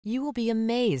You will be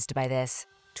amazed by this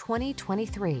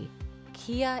 2023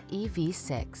 Kia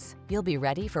EV6. You'll be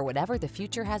ready for whatever the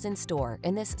future has in store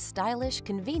in this stylish,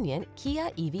 convenient Kia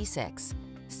EV6.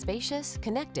 Spacious,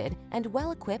 connected, and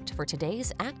well-equipped for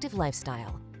today's active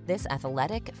lifestyle. This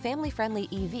athletic, family-friendly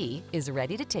EV is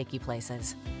ready to take you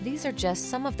places. These are just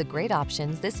some of the great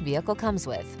options this vehicle comes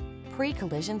with: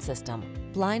 pre-collision system,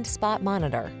 blind spot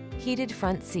monitor, heated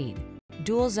front seat,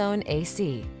 dual zone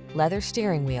AC, leather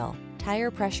steering wheel,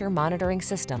 tire pressure monitoring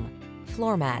system,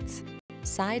 floor mats,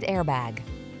 side airbag,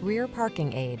 rear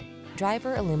parking aid,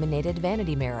 driver illuminated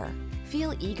vanity mirror.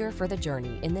 Feel eager for the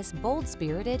journey in this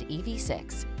bold-spirited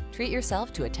EV6. Treat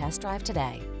yourself to a test drive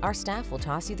today. Our staff will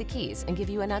toss you the keys and give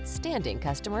you an outstanding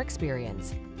customer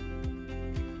experience.